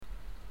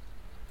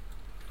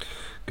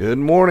Good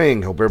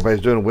morning. Hope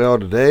everybody's doing well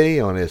today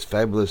on this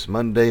fabulous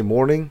Monday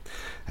morning.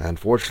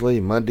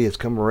 Unfortunately, Monday has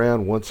come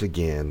around once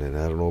again, and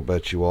I don't know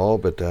about you all,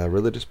 but I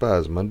really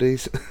despise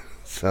Mondays.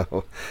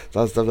 So it's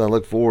not stuff I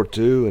look forward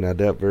to, and I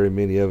doubt very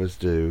many of us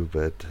do.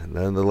 But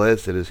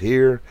nonetheless, it is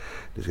here.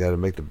 Just got to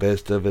make the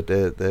best of it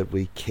that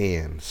we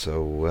can.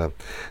 So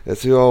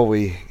that's all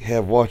we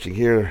have watching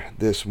here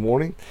this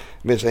morning.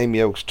 Miss Amy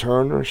Oaks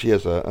Turner, she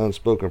has an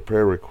unspoken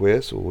prayer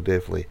request, so we'll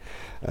definitely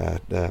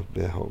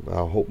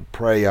I'll hope and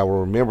pray I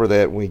will remember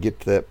that when we get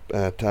to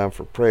that time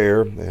for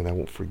prayer, and I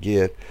won't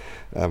forget.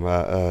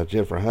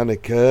 Jennifer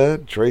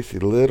Honeycutt, Tracy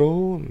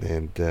Little,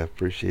 and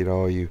appreciate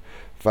all you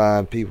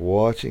fine people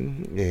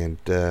watching,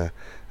 and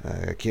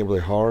Kimberly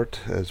Hart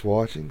is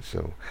watching,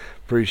 so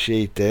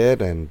appreciate that,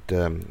 and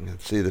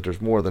see that there's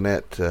more than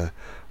that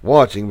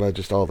watching by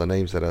just all the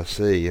names that I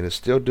see. And it's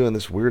still doing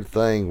this weird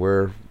thing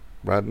where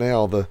right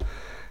now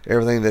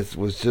everything that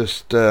was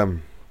just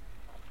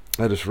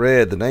I just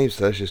read, the name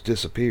stuff just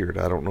disappeared.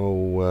 I don't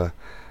know.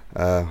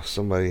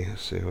 Somebody,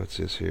 let's see, what's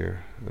this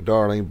here?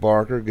 Darlene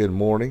Barker, good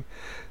morning.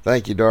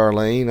 Thank you,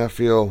 Darlene. I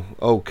feel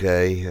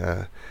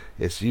okay.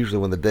 It's usually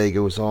when the day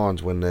goes on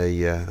is when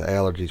the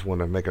allergies want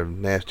to make a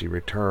nasty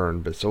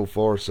return. But so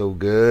far, so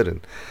good.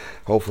 And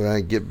hopefully I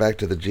can get back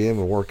to the gym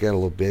and work out a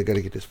little bit. Got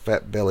to get this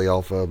fat belly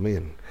off of me,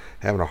 and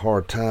having a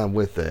hard time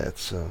with that.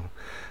 So,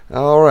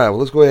 all right, well,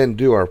 let's go ahead and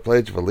do our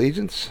Pledge of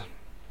Allegiance.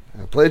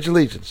 I pledge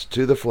allegiance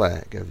to the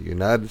flag of the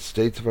United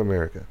States of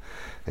America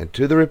and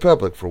to the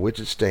republic for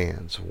which it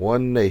stands,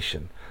 one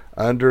nation,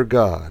 under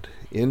God,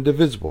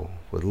 indivisible,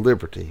 with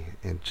liberty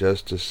and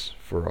justice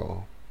for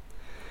all.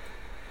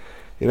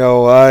 You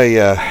know,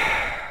 I've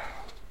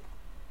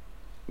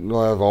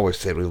always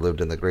said we do live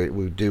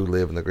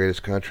in the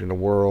greatest country in the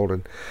world,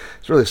 and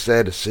it's really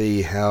sad to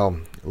see how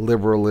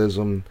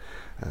liberalism,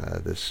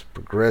 this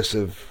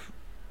progressive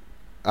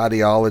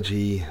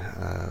ideology,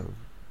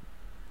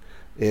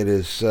 it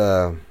is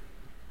what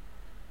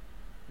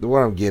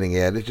I'm getting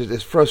at.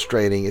 It's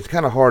frustrating. It's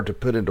kind of hard to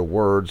put into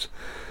words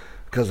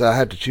because I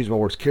have to choose my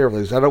words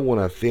carefully, because I don't want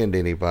to offend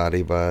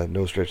anybody by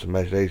no stretch of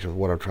imagination with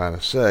what I'm trying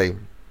to say.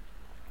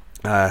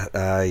 I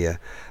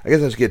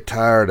guess I just get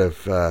tired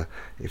of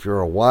if you're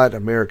a white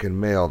American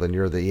male, then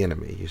you're the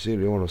enemy. You see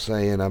what I'm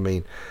saying? I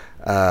mean,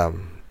 I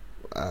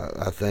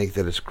think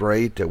that it's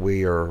great that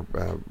we are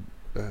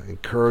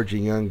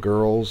encouraging young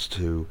girls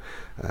to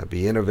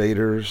be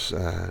innovators,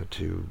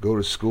 to go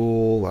to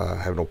school.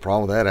 I have no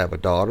problem with that. I have a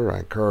daughter. I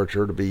encourage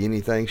her to be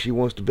anything she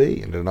wants to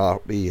be and to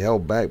not be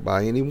held back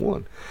by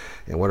anyone.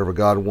 And whatever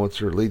God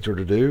leads her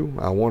to do,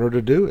 I want her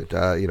to do it.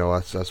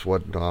 That's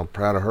what I'm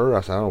proud of her.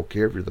 I don't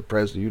care if you're the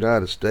President of the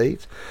United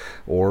States,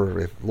 or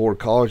if the Lord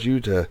calls you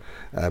to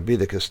be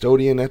the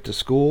custodian at the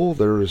school.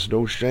 There is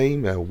no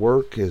shame.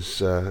 Work is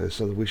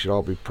something we should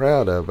all be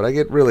proud of. But I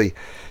get really,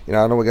 I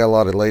know we got a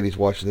lot of ladies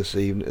watching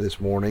this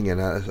morning,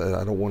 and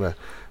I don't want to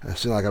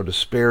seem like I'm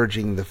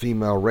disparaging the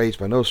female race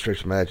by no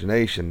stretch of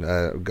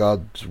imagination.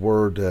 God's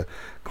word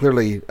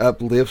clearly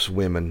uplifts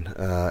women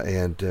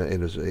and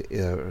is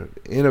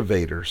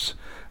innovators.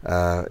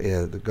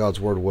 God's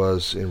word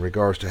was in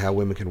regards to how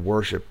women can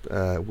worship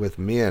with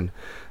men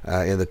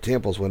in the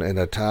temples, when in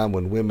a time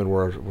when women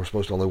were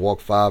supposed to only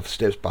walk 5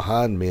 steps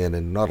behind men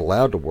and not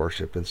allowed to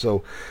worship. And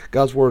so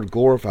God's word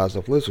glorifies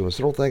and uplifts women.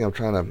 So I don't think I'm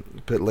trying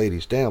to put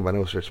ladies down by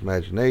no stretch of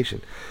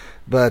imagination.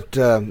 But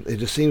it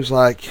just seems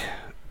like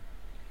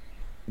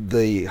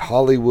the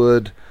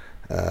Hollywood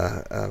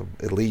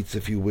elites,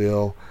 if you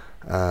will,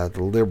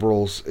 the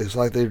liberals, it's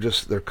like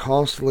they're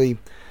constantly,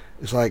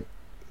 it's like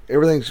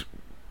everything's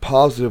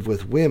positive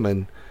with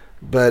women,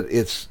 but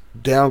it's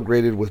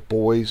downgraded with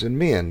boys and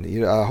men.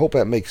 I hope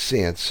that makes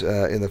sense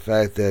in the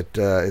fact that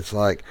it's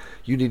like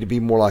you need to be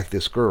more like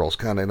this girl's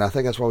kind of, and I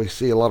think that's why we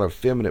see a lot of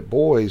effeminate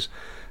boys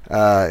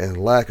and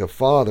lack of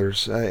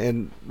fathers.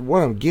 And what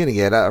I'm getting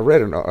at, I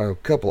read a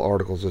couple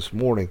articles this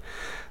morning.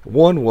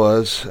 One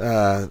was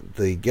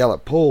the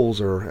Gallup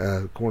polls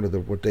are, according to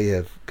what they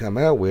have come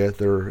out with,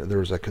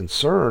 there's a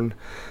concern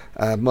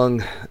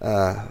among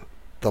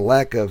the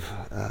lack of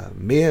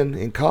men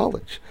in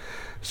college.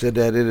 Said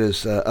that it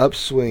is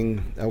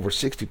upswing. Over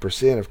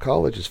 60% of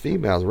college is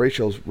females. The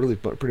ratio is really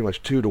pretty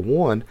much 2 to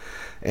 1,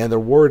 and they're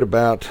worried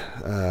about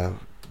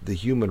the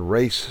human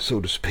race,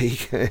 so to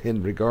speak,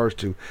 in regards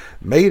to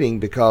mating,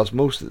 because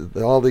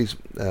all these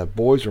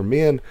boys or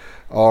men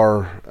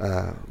are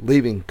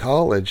leaving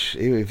college.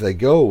 Even if they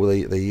go,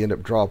 they end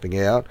up dropping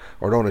out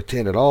or don't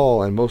attend at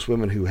all. And most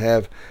women who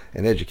have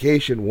an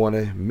education want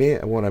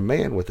a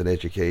man with an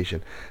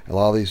education. A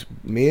lot of these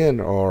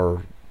men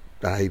are,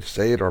 I hate to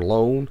say it, are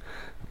lone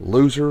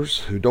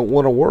losers who don't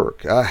want to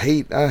work. I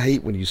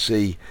hate when you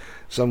see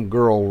some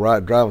girl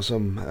driving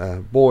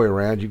some boy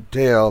around. You can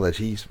tell that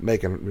he's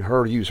making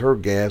her use her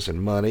gas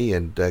and money,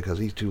 and because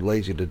he's too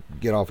lazy to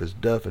get off his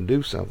duff and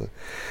do something.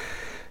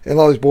 And a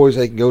lot of these boys,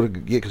 they can go to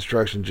get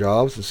construction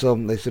jobs, and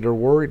some they said they're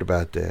worried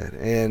about that.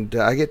 And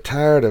I get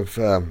tired of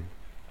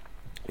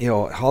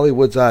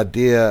Hollywood's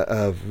idea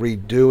of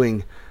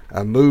redoing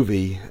a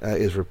movie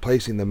is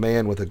replacing the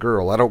man with a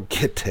girl. I don't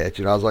get that.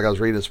 I was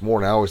reading this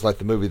morning. I always liked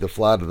the movie The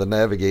Flight of the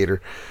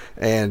Navigator,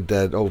 and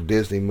that old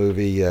Disney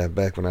movie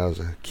back when I was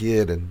a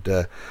kid.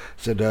 And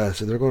said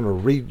they're going to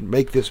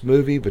remake this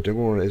movie, but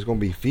it's going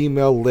to be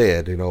female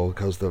led.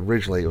 Because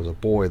originally it was a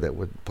boy that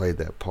would play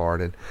that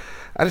part, and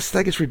I just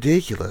think it's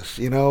ridiculous.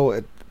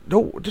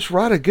 Don't just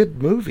write a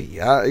good movie,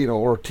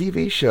 or a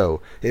TV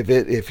show.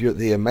 If you're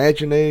the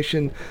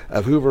imagination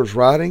of whoever's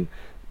writing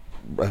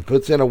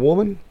puts in a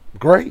woman,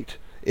 great.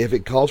 If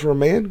it calls for a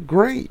man,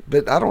 great.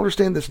 But I don't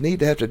understand this need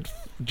to have to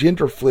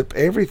gender flip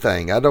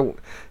everything. I don't.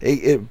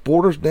 It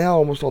borders now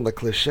almost on the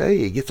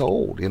cliche. It gets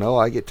old.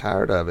 I get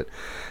tired of it.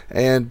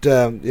 And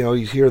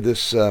you hear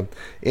this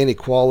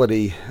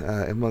inequality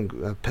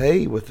among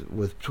pay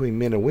between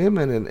men and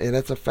women, and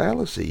that's a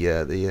fallacy.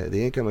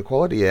 The Income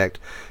Equality Act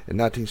in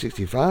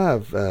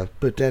 1965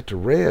 put that to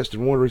rest.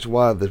 And one reason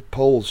why the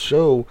polls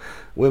show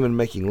women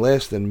making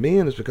less than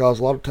men is because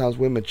a lot of times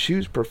women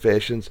choose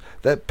professions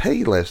that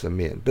pay less than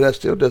men. But that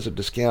still doesn't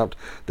discount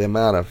the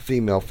amount of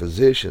female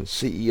physicians,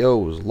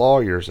 CEOs,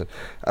 lawyers, and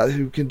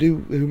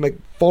who make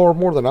far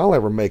more than I'll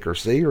ever make or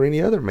see, or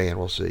any other man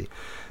will see.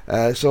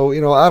 So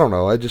I don't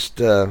know. I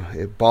just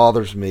it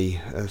bothers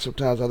me.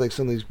 Sometimes I think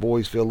some of these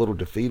boys feel a little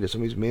defeated.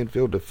 Some of these men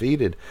feel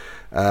defeated,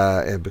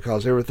 and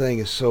because everything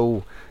is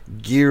so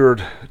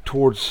geared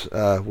towards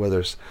whether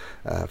it's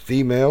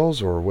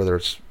females or whether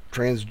it's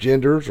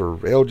transgenders or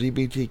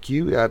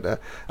LGBTQ.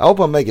 I hope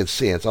I'm making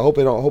sense. I hope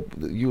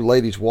you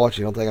ladies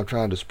watching don't think I'm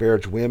trying to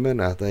disparage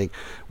women. I think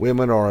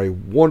women are a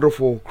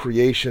wonderful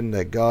creation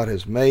that God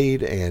has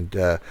made, and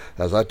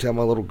as I tell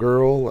my little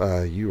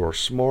girl, you are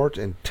smart,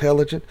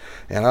 intelligent,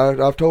 and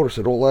I've told her,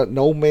 so don't let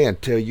no man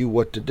tell you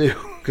what to do,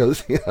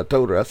 because I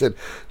told her, I said,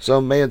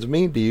 some man's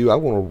mean to you, I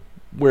want to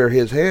wear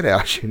his head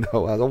out.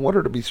 I don't want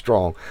her to be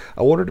strong.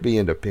 I want her to be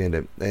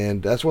independent.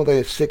 And that's one thing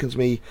that sickens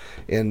me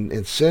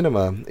in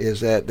cinema, is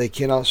that they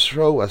cannot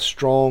show a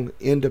strong,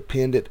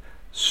 independent,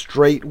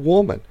 straight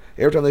woman.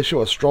 Every time they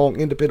show a strong,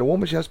 independent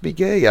woman, she has to be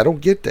gay. I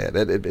don't get that.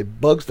 It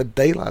bugs the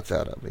daylights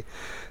out of me.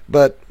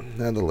 But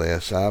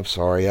nonetheless, I'm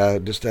sorry. I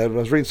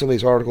was reading some of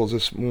these articles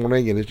this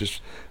morning, and it's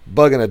just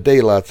bugging the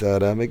daylights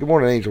out of me. Good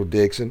morning, Angel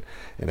Dixon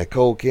and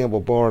Nicole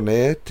Campbell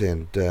Barnett.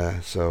 And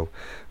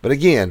but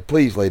again,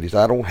 please, ladies,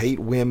 I don't hate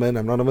women.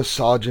 I'm not a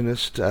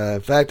misogynist.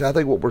 In fact, I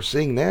think what we're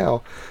seeing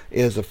now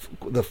is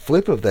the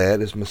flip of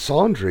that is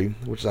misandry,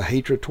 which is a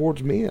hatred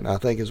towards men. I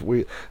think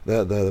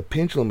the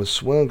pendulum has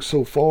swung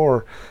so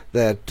far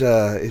that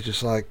it's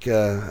just like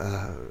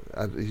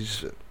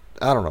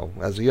I don't know.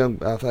 I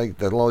think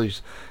that a lot of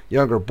these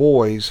younger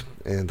boys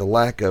and the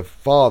lack of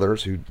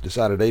fathers who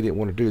decided they didn't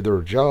want to do their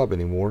job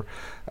anymore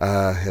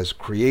has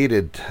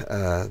created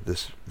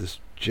this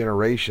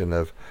generation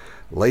of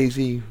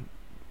lazy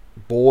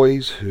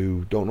boys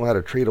who don't know how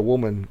to treat a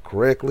woman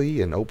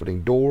correctly, and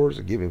opening doors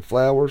and giving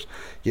flowers,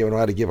 know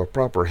how to give a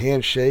proper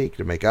handshake,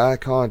 to make eye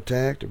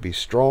contact, to be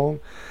strong,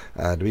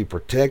 to be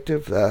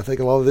protective. I think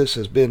a lot of this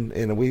has been,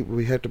 and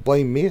we have to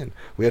blame men.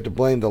 We have to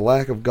blame the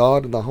lack of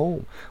God in the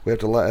home. We have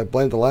to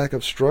blame the lack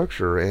of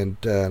structure, and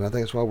I think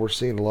that's why we're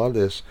seeing a lot of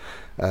this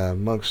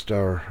amongst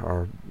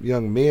our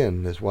young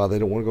men. Is why they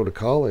don't want to go to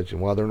college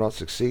and why they're not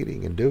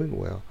succeeding and doing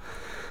well.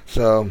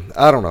 So,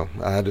 I don't know.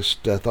 I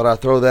just thought I'd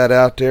throw that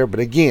out there.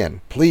 But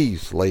again,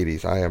 please,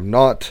 ladies, I am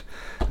not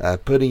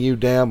putting you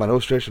down by no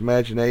stretch of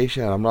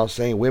imagination. I'm not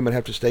saying women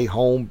have to stay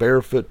home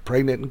barefoot,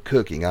 pregnant, and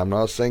cooking. I'm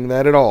not saying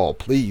that at all.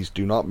 Please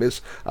do not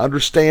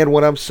misunderstand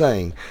what I'm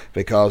saying,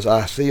 because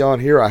I see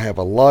on here I have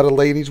a lot of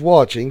ladies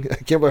watching.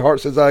 Kimberly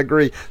Hart says, I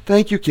agree.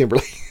 Thank you,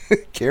 Kimberly.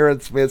 Karen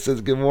Smith says,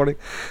 good morning.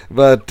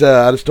 But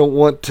I just don't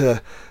want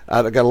to...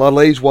 I got a lot of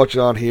ladies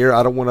watching on here.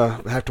 I don't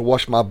want to have to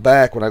wash my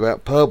back when I go out in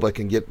public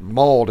and get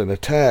mauled and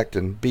attacked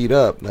and beat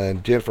up.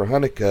 And Jennifer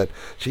Honeycutt,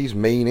 she's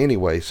mean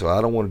anyway, so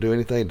I don't want to do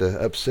anything to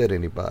upset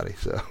anybody.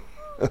 So,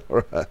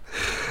 all right.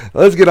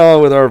 Let's get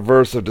on with our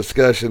verse of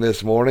discussion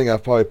this morning.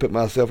 I've probably put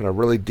myself in a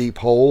really deep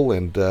hole,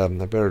 and I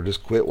better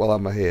just quit while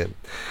I'm ahead.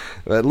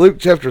 Luke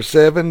chapter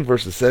 7,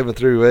 verses 7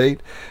 through 8.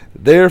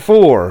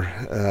 Therefore,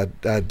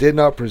 I did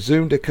not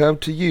presume to come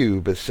to you,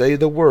 but say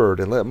the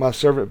word, and let my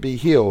servant be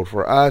healed.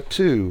 For I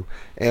too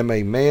am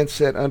a man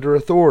set under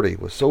authority,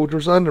 with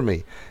soldiers under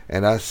me.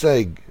 And I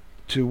say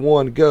to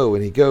one, go,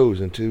 and he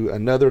goes, and to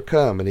another,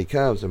 come, and he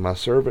comes, and my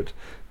servant,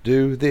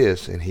 do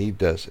this, and he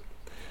does it.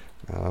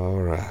 All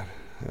right.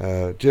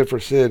 Jennifer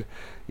said,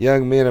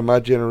 young men of my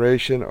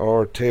generation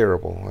are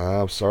terrible.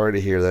 I'm sorry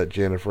to hear that,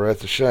 Jennifer.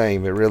 That's a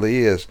shame. It really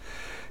is.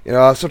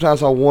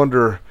 Sometimes I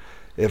wonder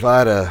if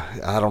I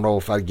don't know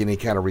if I'd get any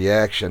kind of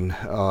reaction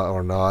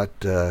or not,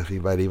 if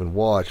anybody even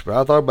watched.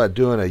 But I thought about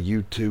doing a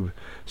YouTube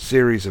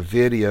series of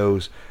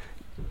videos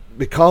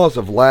because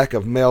of lack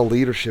of male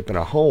leadership in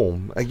a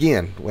home.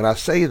 Again, when I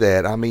say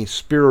that, I mean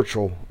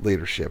spiritual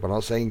leadership. I'm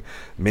not saying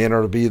men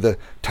are to be the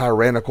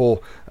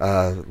tyrannical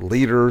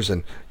leaders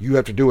and you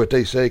have to do what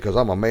they say because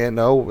I'm a man.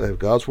 No,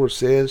 God's word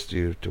says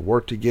to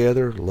work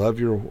together, love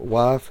your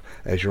wife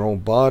as your own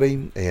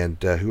body,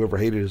 and whoever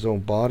hated his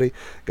own body,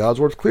 God's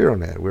word's clear on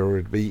that.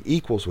 We're to be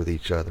equals with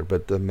each other,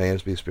 but the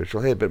man's be a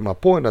spiritual head. But my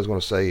point I was going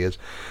to say is,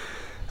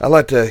 I'd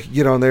like to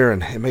get on there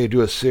and maybe do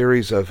a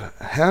series of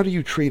how do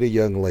you treat a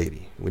young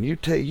lady. When you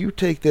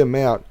take them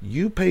out,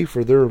 you pay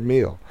for their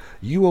meal.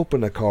 You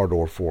open the car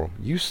door for them.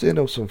 You send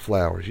them some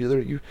flowers.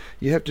 You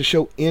have to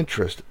show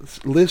interest.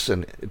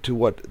 Listen to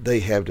what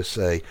they have to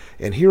say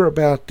and hear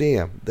about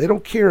them. They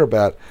don't care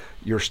about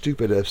your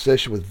stupid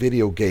obsession with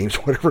video games,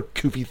 whatever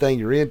goofy thing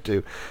you're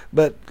into,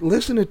 but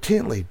listen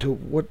intently to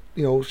what,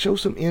 show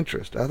some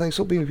interest. I think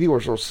so many people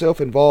are so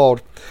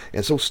self-involved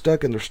and so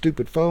stuck in their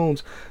stupid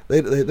phones.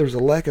 There's a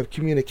lack of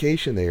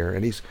communication there,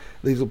 and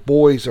these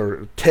boys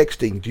are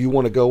texting, do you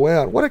want to go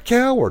out? What a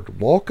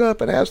coward. Walk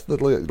up and ask the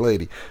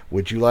lady,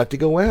 would you like to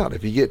go out?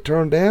 If you get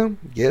turned down,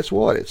 guess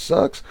what? It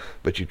sucks,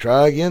 but you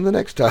try again the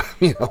next time.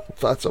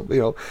 Find something,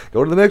 go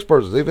to the next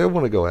person, see if they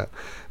want to go out.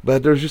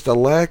 But there's just a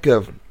lack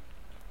of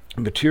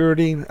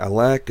maturity, a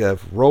lack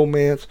of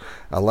romance,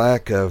 a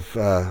lack of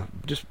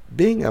just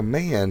being a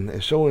man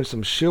and showing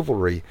some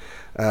chivalry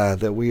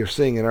that we are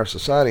seeing in our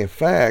society. In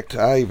fact,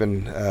 I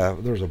even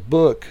there's a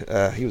book.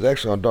 He was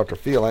actually on Dr.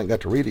 Phil. I ain't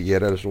got to read it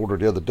yet. I just ordered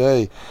it the other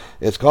day.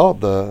 It's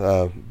called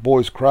The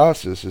Boys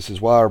Crisis. This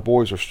is why our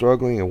boys are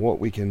struggling and what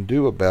we can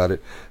do about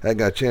it. I haven't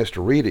got a chance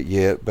to read it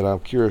yet, but I'm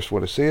curious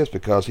what it says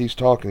because he's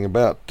talking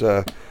about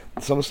some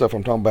of the stuff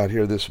I'm talking about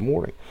here this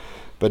morning.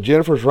 But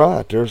Jennifer's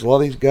right. There's a lot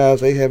of these guys,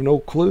 they have no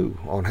clue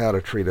on how to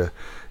treat a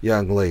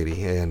young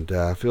lady. And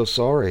I feel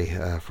sorry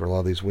for a lot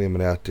of these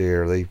women out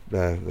there.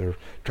 They're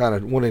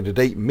wanting to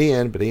date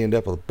men, but they end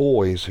up with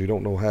boys who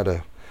don't know how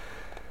to.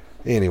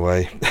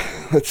 Anyway,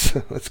 let's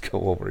go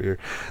over here.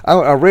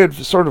 I read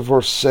sort of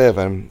verse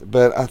 7,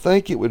 but I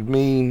think it would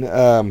mean.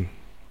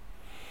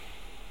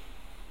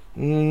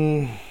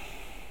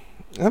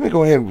 Let me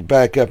go ahead and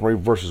back up and read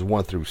verses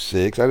 1 through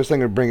 6. I just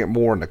think I'd bring it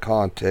more into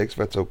context, if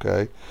that's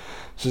okay.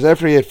 It says,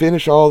 after he had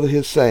finished all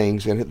his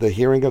sayings in the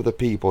hearing of the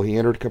people, he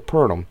entered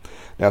Capernaum.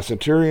 Now a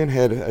centurion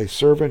had a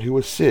servant who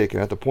was sick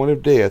and at the point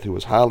of death, who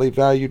was highly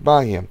valued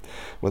by him.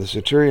 When the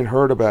centurion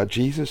heard about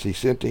Jesus, he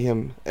sent to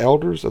him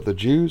elders of the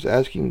Jews,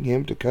 asking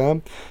him to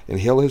come and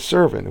heal his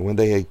servant. And when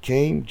they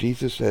came to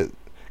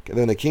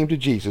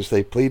Jesus,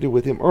 they pleaded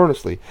with him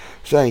earnestly,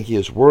 saying, he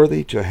is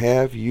worthy to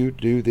have you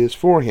do this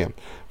for him,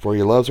 for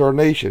he loves our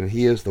nation, and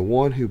he is the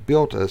one who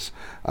built us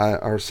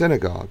our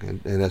synagogue.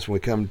 And that's when we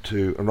come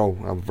to,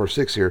 verse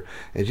 6 here.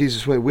 And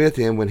Jesus went with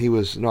him when he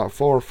was not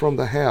far from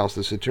the house.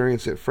 The centurion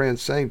sent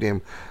friends, saying to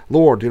him,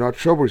 Lord, do not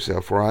trouble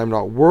yourself, for I am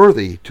not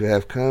worthy to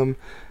have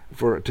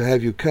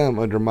you come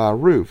under my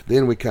roof.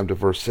 Then we come to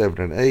verse 7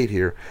 and 8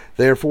 here.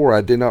 Therefore I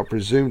did not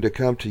presume to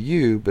come to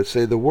you, but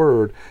say the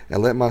word,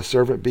 and let my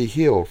servant be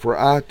healed. For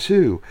I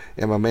too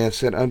am a man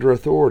sent under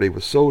authority,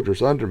 with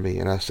soldiers under me.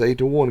 And I say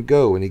to one,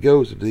 go, and he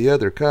goes, and to the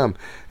other, come,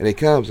 and he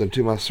comes, and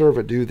to my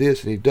servant, do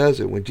this, and he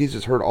does it. When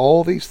Jesus heard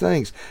all these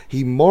things,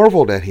 he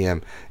marveled at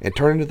him, and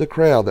turning to the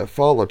crowd that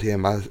followed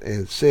him,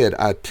 and said,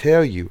 I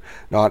tell you,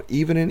 not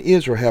even in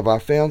Israel have I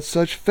found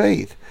such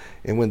faith.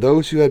 And when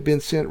those who had been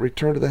sent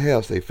returned to the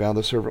house, they found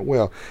the servant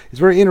well.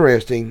 It's very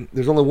interesting.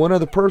 There's only one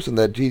other person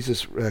that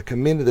Jesus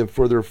commended them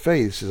for their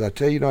faith. He says, I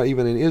tell you, not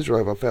even in Israel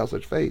have I found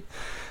such faith.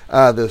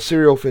 The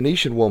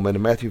Syro-Phoenician woman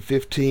in Matthew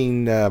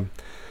 15,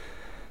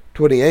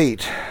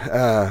 28,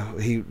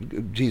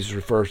 Jesus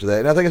refers to that.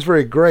 And I think it's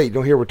very great.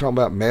 Here we're talking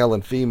about male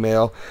and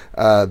female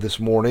this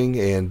morning,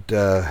 and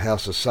how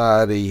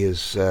society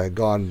has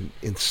gone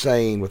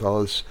insane with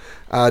all this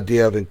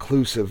idea of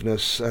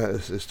inclusiveness.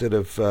 Instead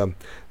of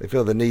they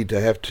feel the need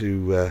to have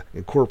to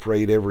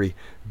incorporate every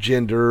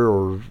gender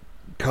or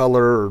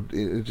color, or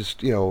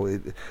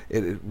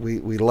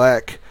we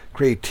lack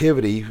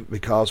creativity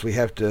because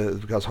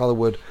because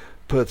Hollywood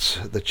puts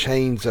the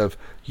chains of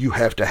you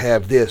have to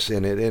have this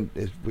in it.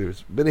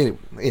 But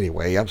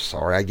anyway, I'm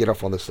sorry, I get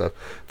off on this stuff.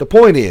 The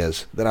point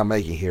is that I'm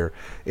making here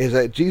is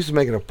that Jesus is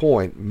making a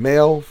point: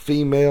 male,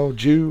 female,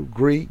 Jew,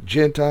 Greek,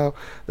 Gentile,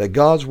 that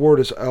God's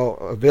word is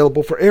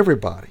available for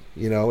everybody.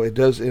 It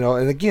does.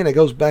 And again, it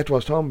goes back to what I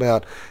was talking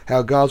about,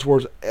 how God's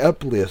word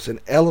uplifts and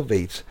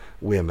elevates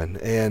women,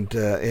 and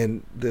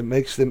that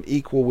makes them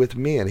equal with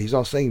men. He's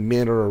not saying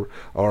men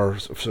are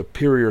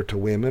superior to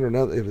women or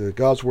not.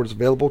 God's word is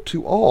available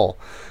to all,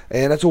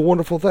 and that's a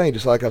wonderful thing.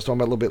 Just like I was talking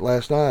about a little bit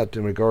last night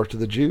in regards to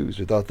the Jews,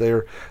 who thought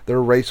their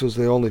race was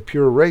the only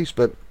pure race,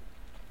 but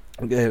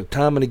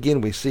time and again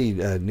we see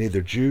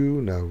neither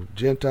Jew nor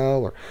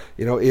Gentile, or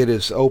it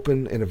is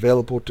open and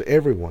available to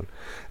everyone.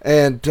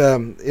 And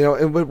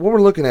and what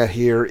we're looking at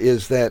here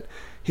is that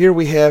here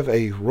we have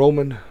a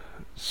Roman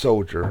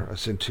soldier, a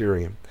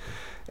centurion.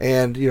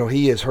 And,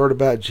 he has heard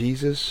about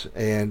Jesus,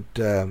 and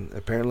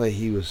apparently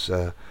he was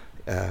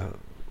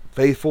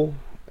faithful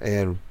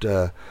and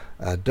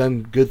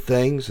done good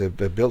things, have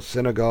built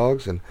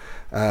synagogues, and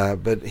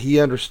but he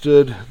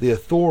understood the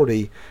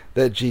authority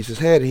that Jesus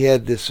had. He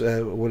had this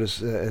what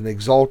is an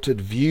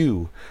exalted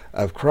view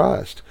of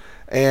Christ,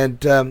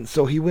 and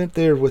so he went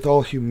there with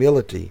all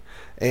humility.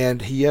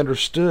 And he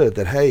understood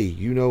that, hey,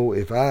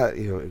 if I,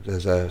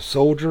 as a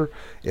soldier,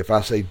 if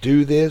I say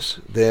do this,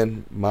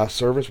 then my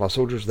servants, my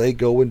soldiers, they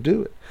go and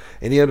do it.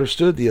 And he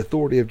understood the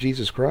authority of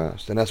Jesus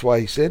Christ. And that's why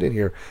he said in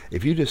here,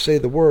 if you just say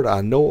the word, I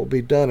know it will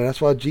be done. And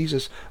that's why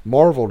Jesus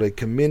marveled and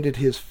commended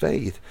his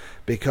faith,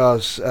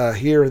 because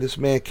here this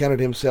man counted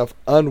himself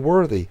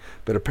unworthy,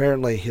 but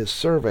apparently his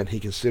servant he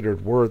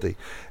considered worthy,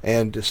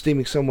 and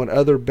esteeming someone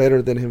other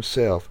better than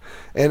himself.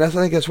 And I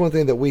think that's one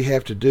thing that we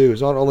have to do,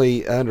 is not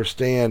only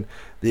understand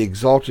the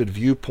exalted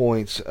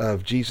viewpoints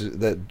of Jesus,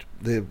 that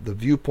the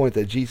viewpoint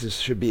that Jesus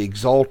should be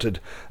exalted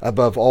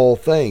above all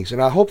things.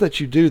 And I hope that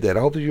you do that. I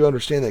hope that you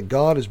understand that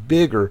God is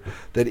bigger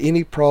than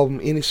any problem,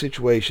 any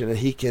situation, and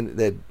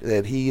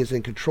that he is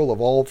in control of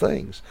all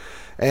things.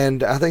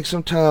 And I think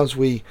sometimes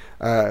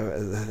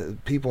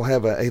people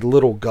have a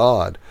little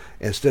God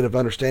instead of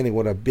understanding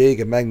what a big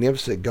and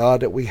magnificent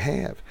God that we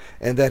have,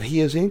 and that he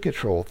is in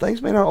control.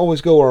 Things may not always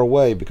go our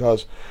way,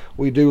 because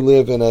we do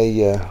live in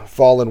a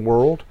fallen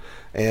world.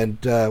 And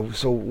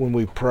so when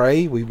we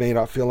pray, we may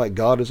not feel like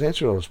God has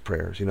answered those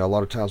prayers. A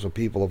lot of times when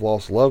people have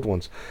lost loved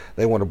ones,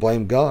 they want to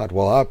blame God.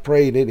 Well, I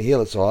prayed and didn't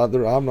heal it, so I'm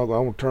not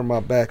going to turn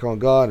my back on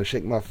God and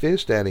shake my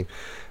fist at him.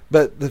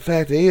 But the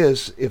fact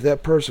is, if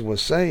that person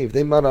was saved,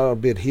 they might not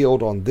have been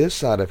healed on this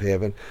side of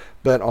heaven,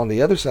 but on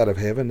the other side of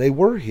heaven, they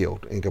were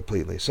healed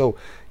incompletely. So,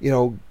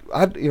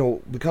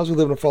 because we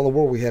live in a fallen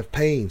world, we have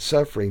pain,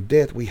 suffering,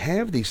 death. We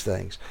have these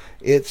things.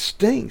 It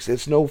stinks.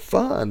 It's no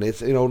fun.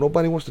 It's,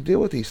 nobody wants to deal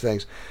with these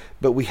things.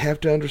 But we have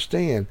to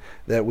understand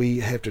that we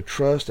have to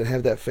trust and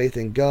have that faith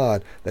in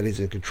God, that he's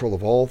in control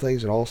of all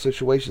things in all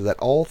situations, that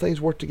all things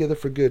work together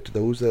for good to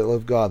those that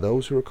love God,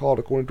 those who are called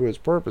according to his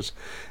purpose.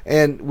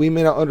 And we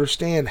may not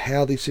understand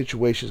how these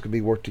situations can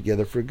be worked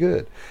together for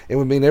good. And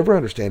we may never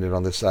understand it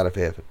on this side of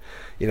heaven.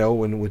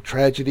 When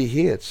tragedy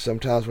hits,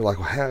 sometimes we're like,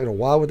 well,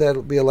 why would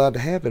that be allowed to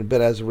happen?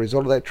 But as a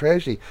result of that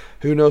tragedy,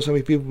 who knows how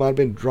many people might have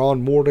been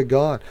drawn more to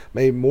God,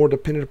 maybe more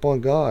dependent upon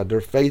God,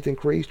 their faith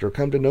increased, or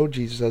come to know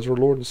Jesus as their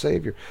Lord and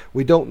Savior.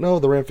 We don't know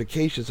the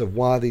ramifications of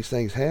why these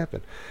things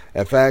happen.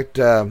 In fact,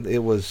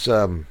 it was,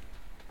 oh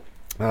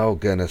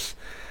goodness,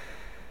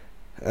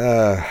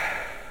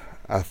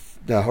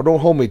 now, don't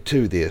hold me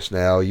to this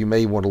now. You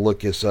may want to look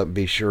this up and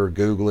be sure,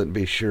 Google it and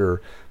be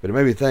sure. But it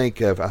made me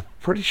think of, I'm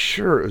pretty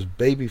sure it was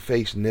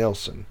Babyface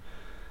Nelson.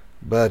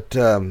 But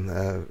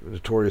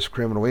notorious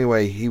criminal.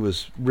 Anyway, he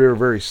was very,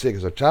 very sick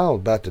as a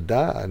child, about to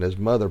die. And his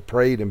mother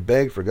prayed and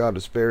begged for God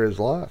to spare his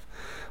life.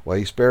 Well,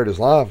 he spared his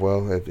life.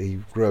 Well,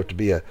 he grew up to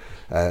be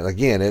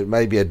again, it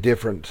may be a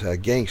different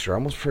gangster.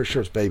 I'm almost pretty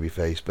sure it's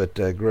Babyface, but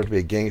grew up to be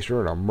a gangster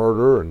and a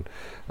murderer and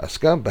a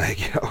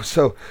scumbag,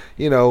 So,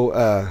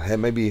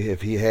 and maybe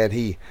if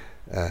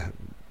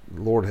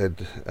Lord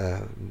had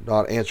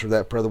not answered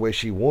that prayer the way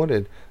she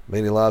wanted,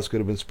 many lives could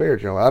have been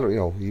spared.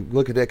 You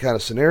look at that kind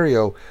of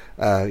scenario,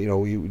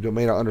 you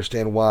may not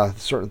understand why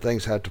certain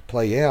things have to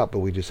play out, but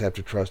we just have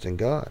to trust in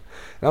God.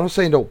 And I'm not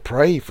saying don't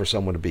pray for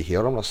someone to be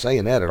healed. I'm not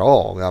saying that at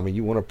all. I mean,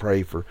 you want to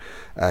pray for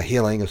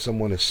healing if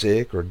someone is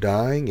sick or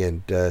dying,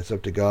 and it's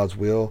up to God's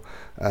will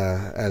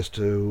as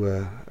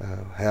to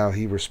how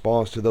he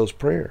responds to those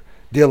prayers.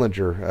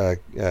 Dillinger,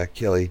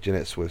 Kelly,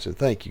 Jeanette Swift said,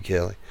 thank you,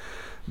 Kelly.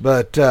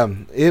 But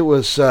it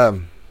was,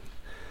 when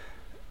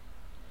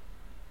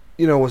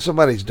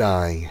somebody's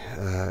dying,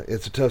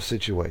 it's a tough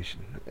situation.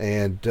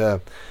 And,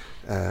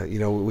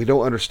 we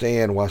don't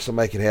understand why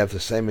somebody can have the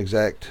same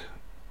exact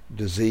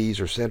disease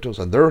or symptoms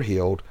and they're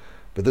healed,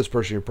 but this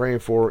person you're praying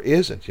for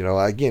isn't.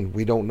 Again,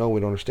 we don't know, we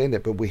don't understand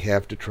that, but we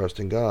have to trust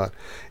in God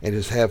and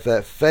just have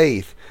that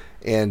faith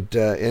and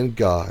in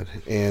God,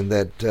 and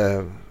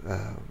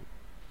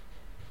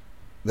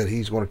that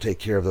he's going to take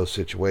care of those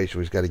situations.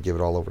 We've got to give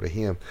it all over to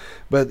him.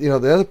 But, the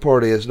other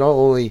part is, not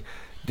only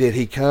did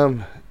he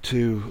come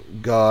to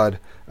God,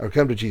 or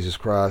come to Jesus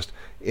Christ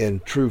in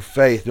true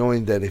faith,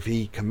 knowing that if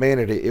he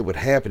commanded it, it would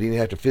happen. He didn't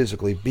have to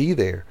physically be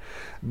there.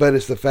 But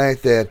it's the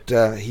fact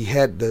that he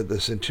had,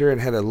 the centurion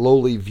had a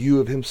lowly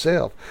view of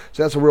himself.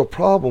 So that's a real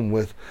problem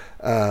with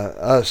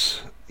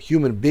us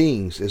human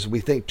beings, is we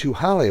think too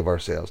highly of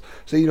ourselves.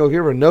 So, if you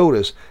ever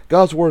notice,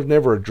 God's word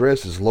never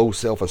addresses low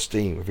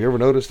self-esteem. Have you ever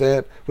noticed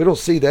that? We don't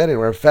see that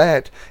anywhere. In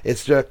fact,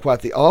 it's just quite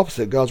the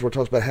opposite. God's word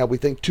talks about how we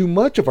think too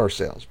much of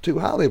ourselves, too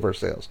highly of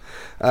ourselves.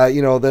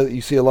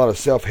 You see a lot of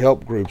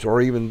self-help groups, or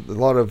even a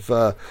lot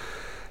of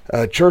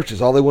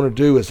churches. All they want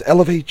to do is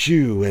elevate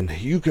you, and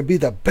you can be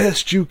the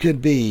best you can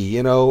be,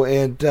 and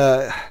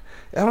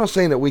I'm not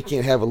saying that we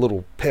can't have a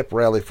little pep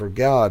rally for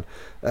God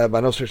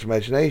by no stretch of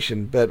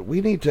imagination, but we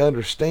need to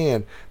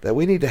understand that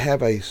we need to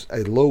have a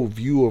low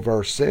view of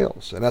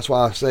ourselves. And that's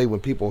why I say when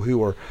people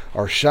who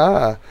are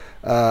shy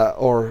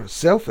or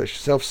selfish,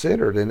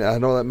 self-centered, and I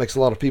know that makes a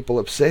lot of people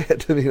upset.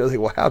 They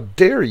think, well, how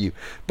dare you?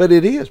 But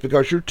it is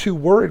because you're too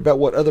worried about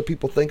what other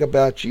people think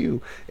about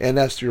you, and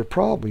that's your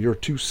problem. You're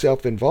too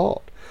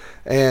self-involved.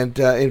 And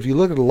if you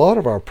look at a lot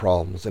of our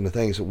problems and the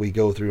things that we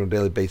go through on a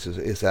daily basis,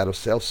 it's out of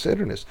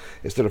self-centeredness.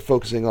 Instead of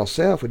focusing on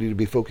self, we need to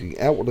be focusing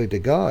outwardly to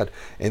God,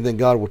 and then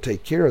God will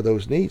take care of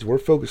those needs. We're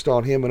focused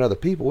on Him and other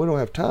people. We don't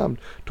have time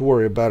to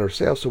worry about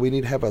ourselves, so we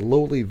need to have a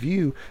lowly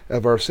view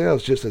of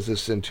ourselves, just as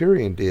this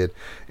centurion did.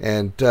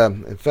 And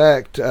in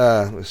fact,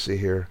 let's see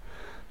here.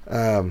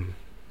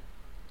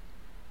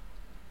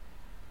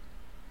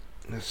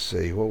 Let's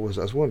see, what was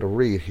I was wanting to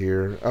read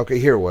here. Okay,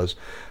 here it was.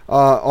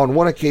 On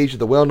one occasion,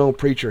 the well-known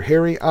preacher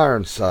Harry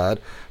Ironside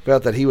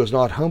felt that he was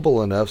not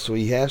humble enough, so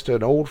he asked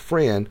an old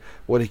friend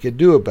what he could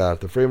do about it.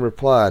 The friend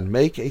replied,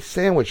 "Make a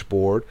sandwich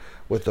board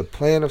with the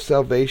plan of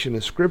salvation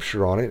and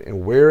scripture on it,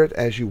 and wear it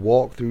as you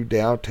walk through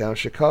downtown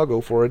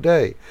Chicago for a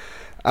day."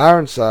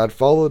 Ironside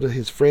followed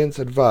his friend's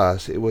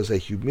advice. It was a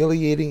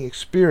humiliating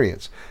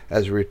experience.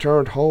 As he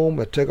returned home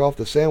and took off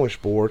the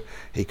sandwich board,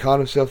 he caught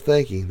himself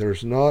thinking,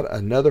 there's not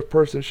another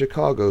person in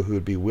Chicago who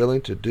would be willing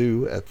to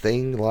do a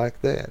thing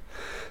like that.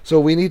 So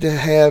we need to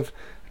have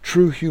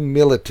true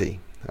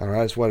humility. All right,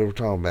 that's what we're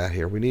talking about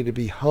here. We need to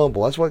be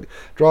humble. That's what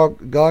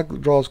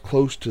God draws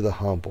close to the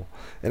humble,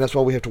 and that's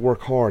why we have to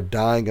work hard,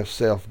 dying of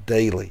self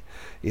daily,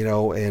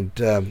 and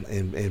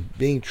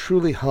being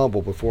truly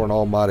humble before an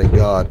Almighty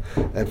God.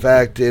 In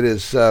fact, it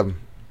is.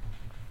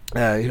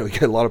 You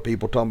get a lot of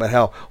people talking about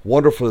how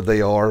wonderful they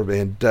are,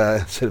 and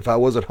said if I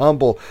wasn't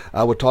humble,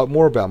 I would talk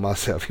more about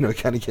myself.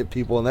 Kind of get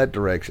people in that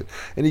direction.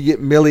 And you get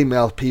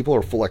mealy-mouthed people who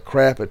are full of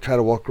crap that try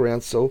to walk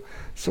around so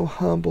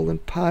humble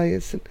and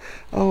pious, and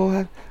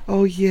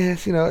oh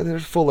yes, they're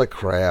full of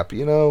crap.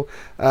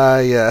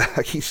 I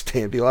can't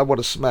stand people. I want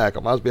to smack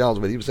them. I'll be honest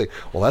with you. You say,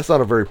 well, that's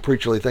not a very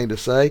preacherly thing to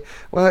say.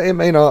 Well, it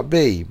may not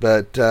be,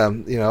 but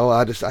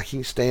I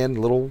can't stand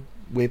little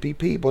wimpy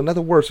people. In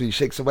other words, when you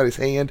shake somebody's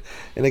hand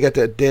and they got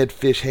that dead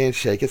fish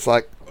handshake, it's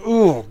like,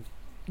 oh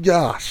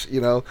gosh,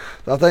 I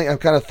think I'm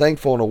kind of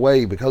thankful in a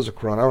way because of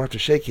Corona. I don't have to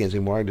shake hands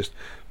anymore. I can just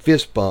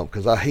fist bump,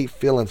 because I hate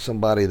feeling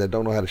somebody that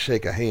don't know how to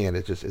shake a hand.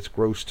 It's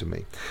gross to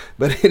me.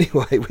 But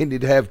anyway, we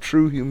need to have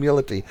true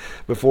humility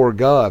before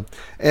God,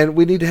 and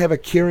we need to have a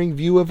caring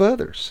view of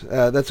others.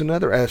 That's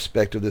another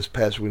aspect of this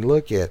passage we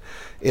look at,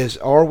 is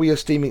are we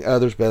esteeming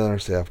others better than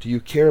ourselves? Do you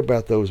care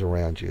about those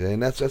around you?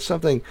 And that's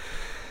something.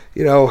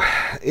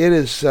 It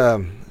is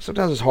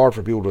sometimes it's hard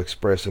for people to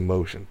express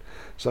emotion.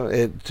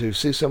 So to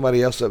see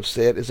somebody else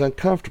upset is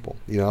uncomfortable.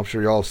 I'm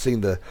sure you all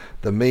seen the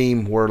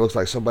meme where it looks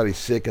like somebody's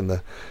sick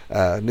and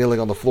kneeling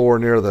on the floor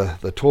near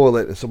the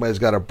toilet, and somebody's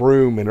got a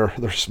broom and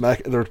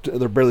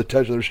they're barely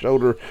touching their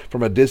shoulder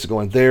from a distance,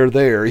 going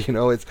there.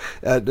 It's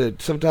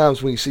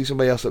sometimes when you see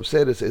somebody else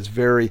upset, it's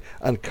very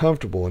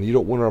uncomfortable, and you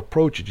don't want to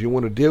approach it. You don't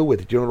want to deal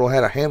with it. You don't know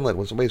how to handle it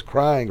when somebody's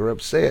crying or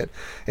upset,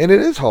 and it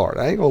is hard.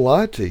 I ain't gonna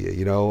lie to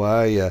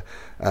you.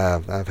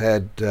 I've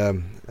had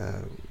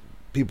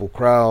people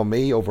cry on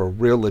me over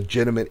real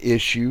legitimate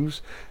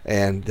issues,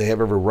 and they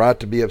have every right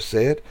to be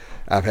upset.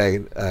 I've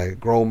had a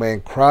grown man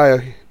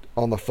cry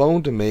on the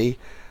phone to me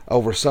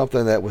over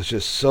something that was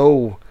just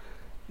so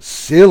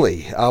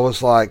silly. I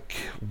was like,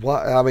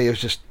 "What?" I mean, it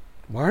was just,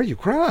 "Why are you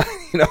crying?"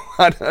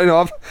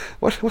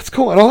 What's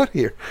going on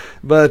here?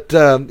 But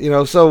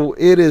so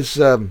it is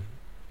not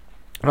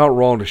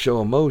wrong to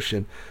show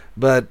emotion.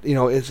 But,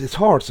 it's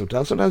hard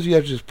sometimes. Sometimes you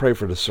have to just pray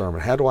for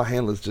discernment. How do I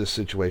handle this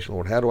situation,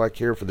 Lord? How do I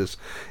care for this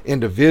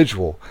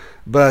individual?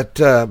 But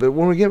when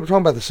we're talking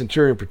about the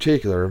centurion in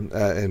particular,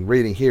 and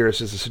reading here, it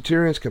says, the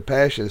centurion's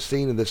compassion is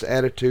seen in this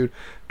attitude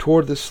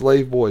toward the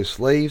slave boy.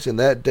 Slaves in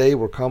that day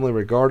were commonly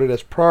regarded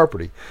as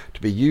property,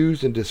 to be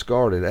used and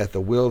discarded at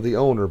the will of the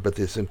owner. But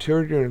the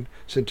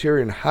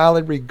centurion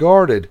highly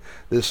regarded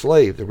this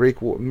slave. The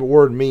Greek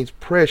word means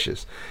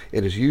precious.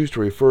 It is used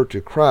to refer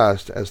to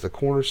Christ as the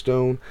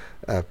cornerstone,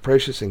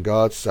 precious in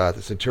God's sight.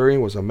 The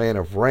centurion was a man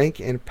of rank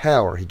and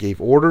power. He gave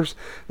orders.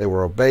 They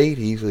were obeyed.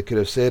 He easily could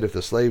have said, if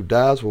the slave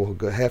dies, we'll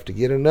have to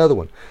get another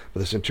one. But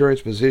the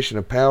centurion's position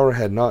of power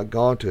had not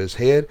gone to his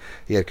head.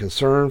 He had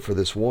concern for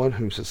this one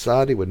whom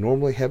society would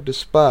normally have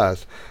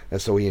despised,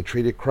 and so he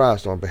entreated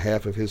Christ on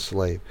behalf of his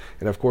slave.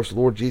 And of course, the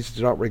Lord Jesus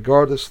did not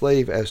regard the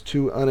slave as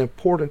too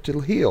unimportant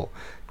to heal.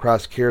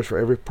 Christ cares for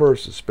every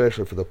person,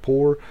 especially for the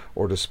poor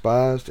or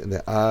despised in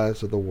the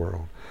eyes of the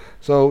world.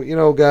 So,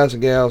 guys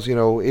and gals,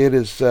 it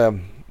is,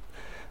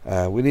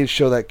 we need to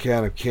show that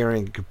kind of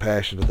caring and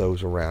compassion to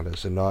those around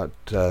us, and not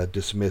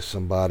dismiss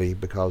somebody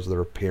because of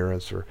their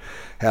appearance or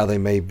how they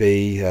may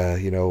be.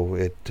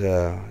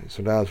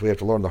 Sometimes we have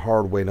to learn the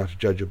hard way not to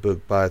judge a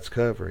book by its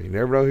cover. You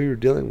never know who you're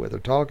dealing with or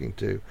talking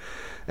to.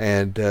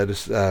 And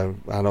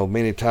I know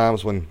many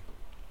times when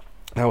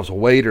I was a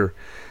waiter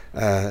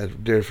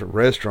at different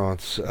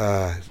restaurants,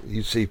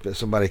 you'd see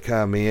somebody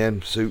come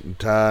in, suit and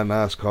tie,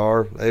 nice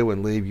car. They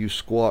wouldn't leave you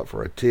squat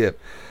for a tip.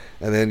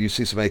 And then you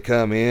see somebody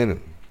come in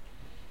and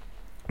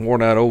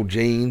worn out old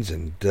jeans,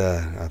 and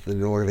I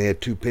think they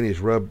had 2 pennies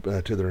rubbed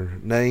to their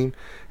name,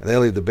 and they'll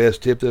leave the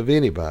best tip of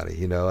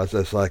anybody.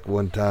 That's like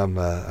one time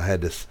I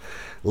had this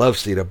love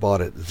seat I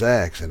bought at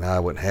Zach's, and I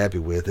wasn't happy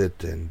with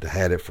it, and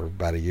had it for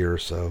about a year or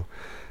so,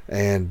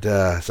 and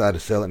decided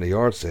to sell it in a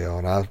yard sale,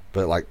 and I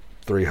put like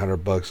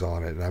 $300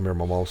 on it. And I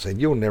remember my mom saying,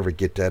 "You'll never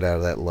get that out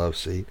of that love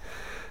seat."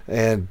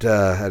 And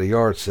at a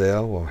yard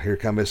sale, well, here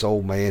come this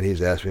old man.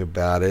 He's asked me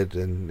about it,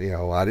 and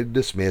I didn't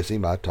dismiss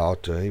him. I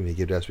talked to him. He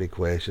kept asking me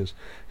questions.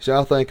 He said,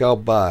 "I think I'll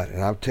buy it."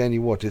 And I'm telling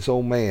you what, this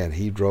old man,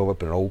 he drove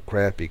up in an old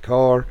crappy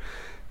car,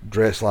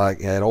 dressed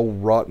like, had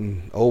old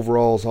rotten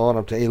overalls on.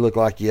 I'm telling you, he looked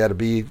like he had to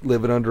be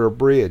living under a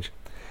bridge.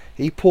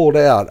 He pulled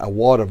out a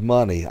wad of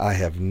money I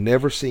have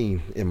never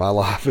seen in my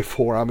life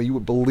before. I mean, you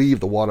would believe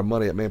the wad of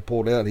money that man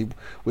pulled out. He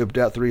whipped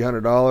out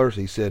 $300.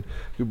 He said,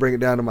 "If you bring it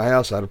down to my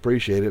house, I'd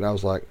appreciate it." And I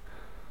was like,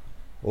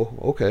 "Oh,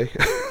 okay."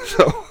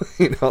 So,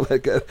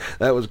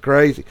 that was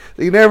crazy.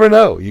 You never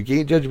know. You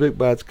can't judge a book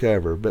by its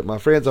cover. But my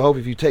friends, I hope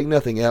if you take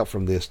nothing out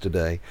from this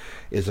today,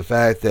 is the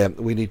fact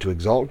that we need to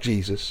exalt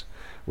Jesus.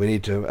 We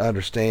need to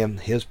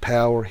understand His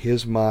power,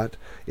 His might.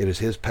 It is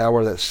His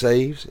power that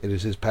saves. It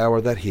is His power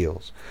that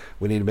heals.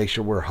 We need to make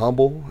sure we're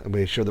humble and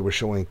make sure that we're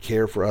showing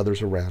care for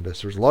others around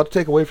us. There's a lot to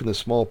take away from this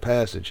small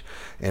passage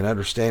and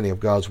understanding of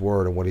God's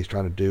Word and what He's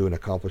trying to do and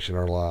accomplish in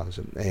our lives.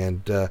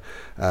 And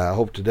I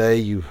hope today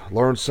you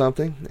learned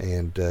something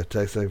and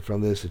take something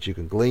from this that you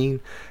can glean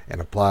and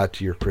apply it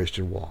to your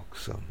Christian walk.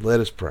 So let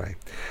us pray.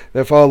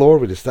 Now, Father,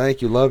 Lord, we just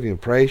thank you, love you,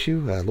 and praise you.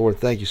 Lord,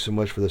 thank you so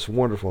much for this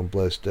wonderful and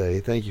blessed day.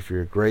 Thank you for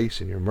your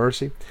grace and your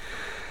mercy.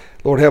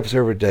 Lord, help us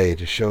every day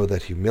to show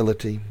that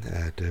humility,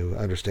 to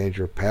understand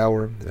your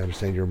power, to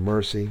understand your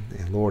mercy.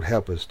 And Lord,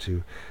 help us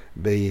to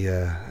be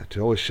to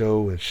always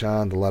show and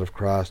shine the light of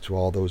Christ to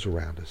all those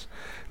around us.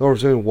 Lord,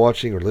 if there's anyone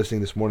watching or listening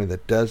this morning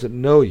that doesn't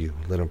know you,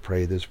 let them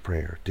pray this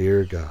prayer.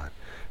 Dear God,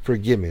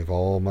 forgive me of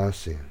all my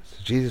sins.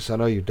 Jesus, I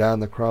know you died on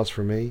the cross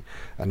for me.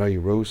 I know you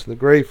rose from the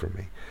grave for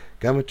me.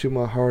 Come into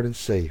my heart and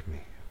save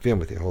me. Fill me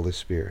with the Holy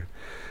Spirit.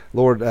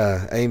 Lord,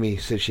 Amy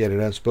said she had an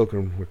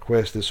unspoken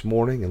request this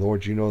morning, and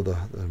Lord, you know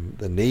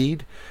the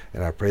need,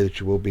 and I pray that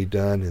you will be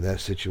done in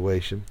that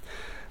situation.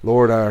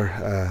 Lord,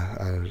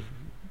 I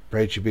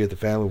pray that you be with the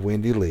family of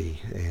Wendy Lee,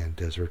 and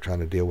as they're trying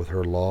to deal with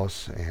her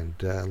loss, and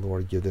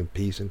Lord, give them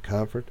peace and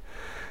comfort.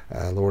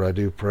 Lord, I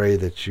do pray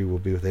that you will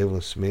be with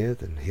Evelyn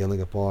Smith and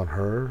healing upon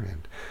her.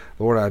 And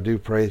Lord, I do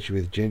pray that you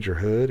be with Ginger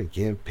Hood and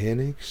Ken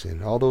Penix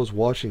and all those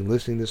watching,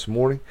 listening this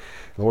morning.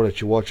 Lord, that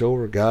you watch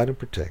over, guide, and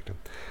protect them.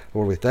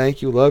 Lord, we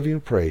thank you, love you,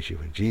 and praise you.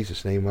 In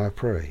Jesus' name I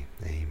pray.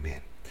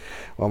 Amen.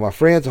 Well, my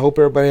friends, I hope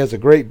everybody has a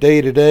great day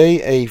today,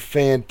 a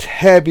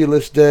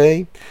fantabulous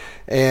day.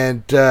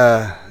 And,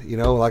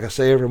 like I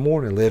say every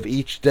morning, live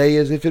each day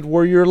as if it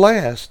were your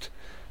last,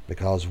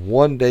 because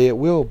one day it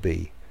will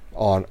be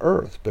on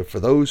earth. But for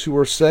those who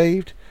are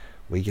saved,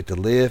 we get to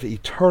live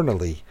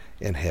eternally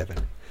in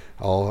heaven.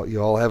 You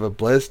all have a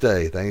blessed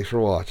day. Thanks for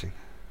watching.